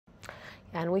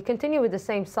And we continue with the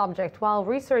same subject. While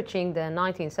researching the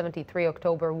 1973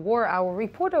 October War, our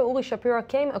reporter Shapira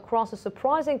came across a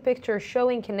surprising picture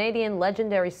showing Canadian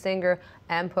legendary singer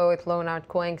and poet Leonard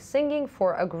Cohen singing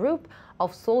for a group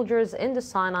of soldiers in the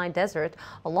Sinai Desert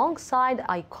alongside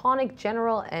iconic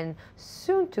general and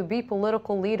soon-to-be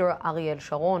political leader Ariel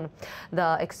Sharon.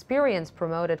 The experience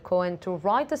promoted Cohen to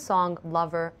write the song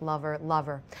Lover, Lover,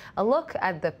 Lover. A look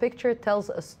at the picture tells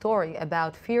a story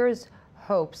about fears,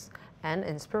 hopes, and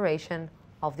inspiration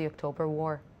of the October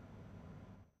War.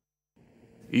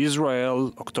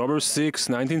 Israel, October 6,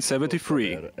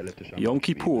 1973, Yom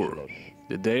Kippur,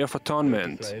 the Day of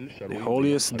Atonement, the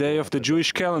holiest day of the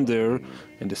Jewish calendar,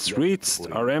 and the streets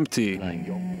are empty.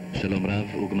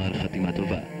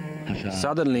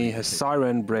 Suddenly, a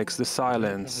siren breaks the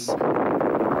silence.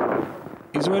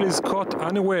 Israel is caught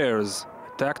unawares,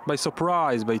 attacked by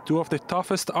surprise by two of the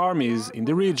toughest armies in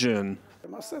the region.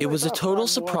 It was a total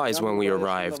surprise when we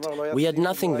arrived. We had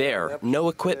nothing there, no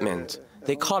equipment.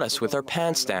 They caught us with our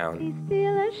pants down.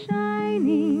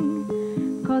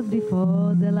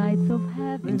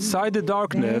 Inside the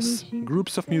darkness,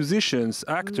 groups of musicians,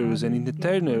 actors, and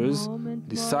entertainers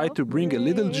decide to bring a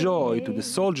little joy to the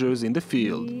soldiers in the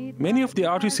field. Many of the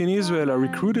artists in Israel are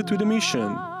recruited to the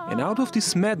mission, and out of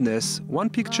this madness, one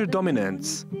picture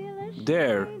dominates.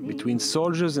 There, between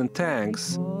soldiers and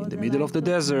tanks, in the middle of the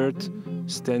desert,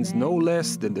 stands no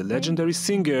less than the legendary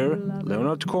singer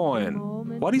Leonard Cohen.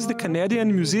 What is the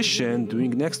Canadian musician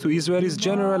doing next to Israel's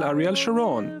General Ariel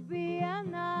Sharon?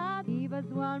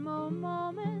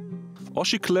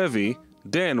 Waoשיק Levy,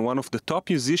 then one of the top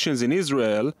musicians in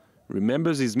Israel,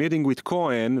 remembers his meeting with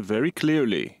Cohen very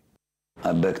clearly.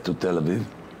 I'm back to Tel Aviv,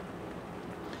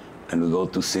 and we go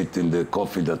to sit in the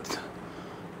coffee that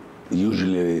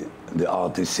usually the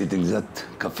artist sitting at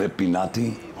Cafe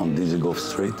Pinati on Dizengoff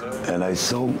Street. And I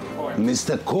saw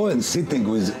Mr. Cohen sitting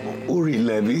with Uri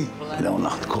Levy.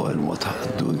 Leonard Cohen, what are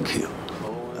you doing here?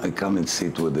 I come and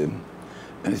sit with him.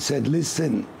 And he said,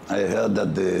 listen, I heard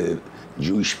that the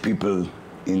Jewish people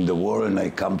in the war and I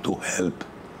come to help.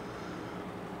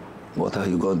 What are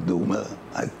you going to do? Well,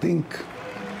 I think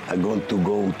I'm going to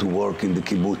go to work in the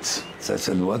kibbutz. So I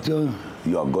said, what? You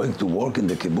are going to work in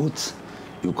the kibbutz?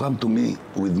 You come to me,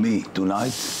 with me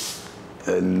tonight,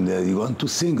 and you want to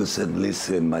sing. I said,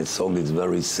 listen, my song is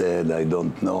very sad, I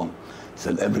don't know. I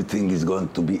said, everything is going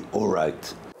to be all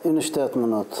right.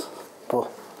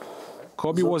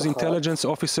 Kobe was intelligence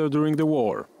officer during the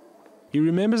war. He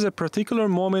remembers a particular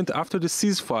moment after the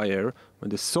ceasefire when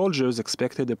the soldiers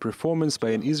expected a performance by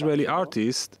an Israeli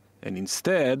artist, and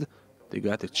instead, they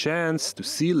got a chance to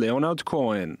see Leonard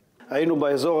Cohen. We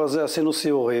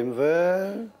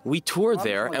toured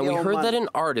there and we heard that an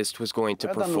artist was going to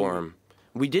perform.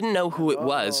 We didn't know who it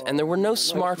was and there were no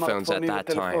smartphones at that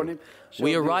time.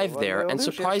 We arrived there and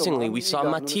surprisingly we saw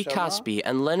Mati Kaspi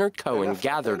and Leonard Cohen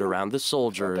gathered around the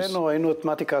soldiers. The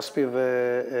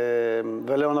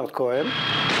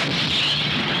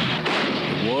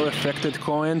war affected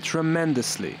Cohen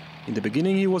tremendously. In the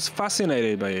beginning he was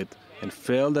fascinated by it and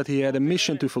felt that he had a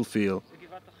mission to fulfill.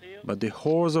 But the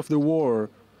horrors of the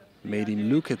war made him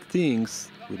look at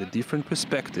things with a different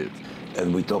perspective.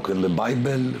 And we talk in the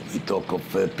Bible, we talk of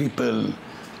people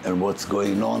and what's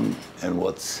going on and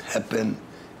what's happened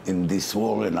in this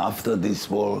war and after this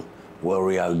war, where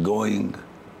we are going.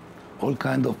 All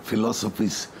kind of philosophy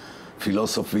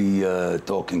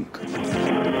talking.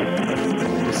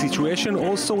 The situation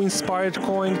also inspired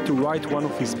Cohen to write one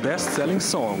of his best-selling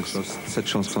songs.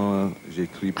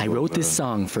 I wrote this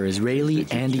song for Israeli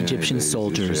and Egyptian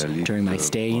soldiers during my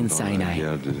stay in Sinai.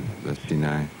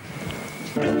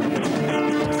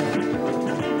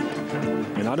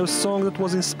 Another song that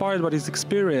was inspired by his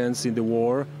experience in the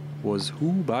war was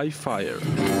Who by Fire.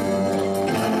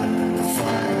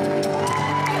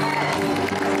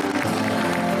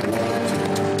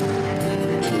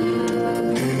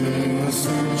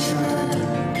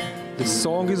 The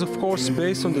song is of course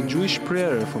based on the Jewish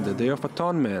prayer from the Day of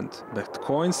Atonement, but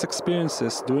Cohen's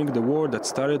experiences during the war that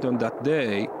started on that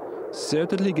day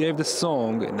certainly gave the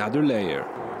song another layer.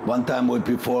 One time we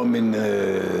performed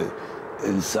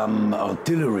in some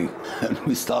artillery and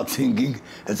we start singing.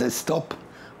 As I stop,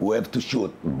 we have to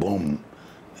shoot, boom,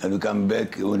 and we come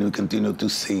back when we continue to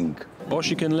sing.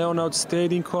 Waoשיק and Leonard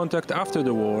stayed in contact after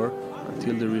the war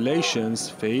until the relations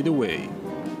fade away.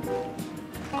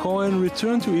 Cohen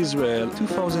returned to Israel in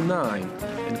 2009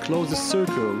 and closed the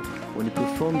circle when he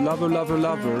performed Lover, Lover,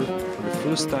 Lover for the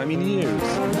first time in years.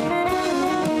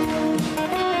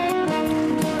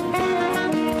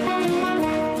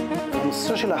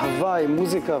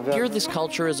 Here this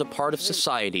culture is a part of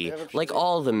society, like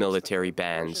all the military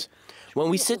bands. When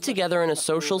we sit together in a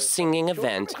social singing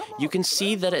event, you can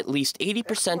see that at least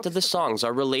 80% of the songs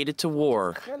are related to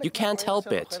war. You can't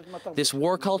help it. This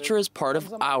war culture is part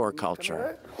of our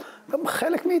culture.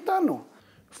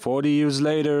 40 years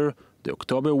later, the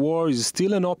October War is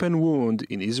still an open wound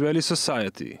in Israeli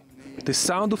society. The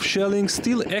sound of shelling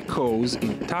still echoes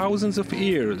in thousands of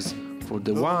ears for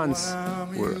the ones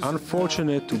who were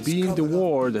unfortunate to be in the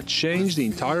war that changed the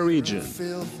entire region.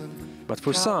 But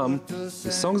for some,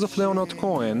 the songs of Leonard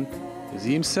Cohen, as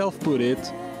he himself put it,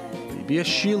 may be a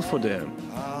shield for them,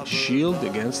 a shield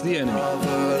against the enemy.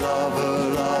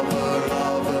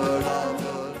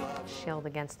 Shield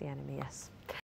against the enemy, yes.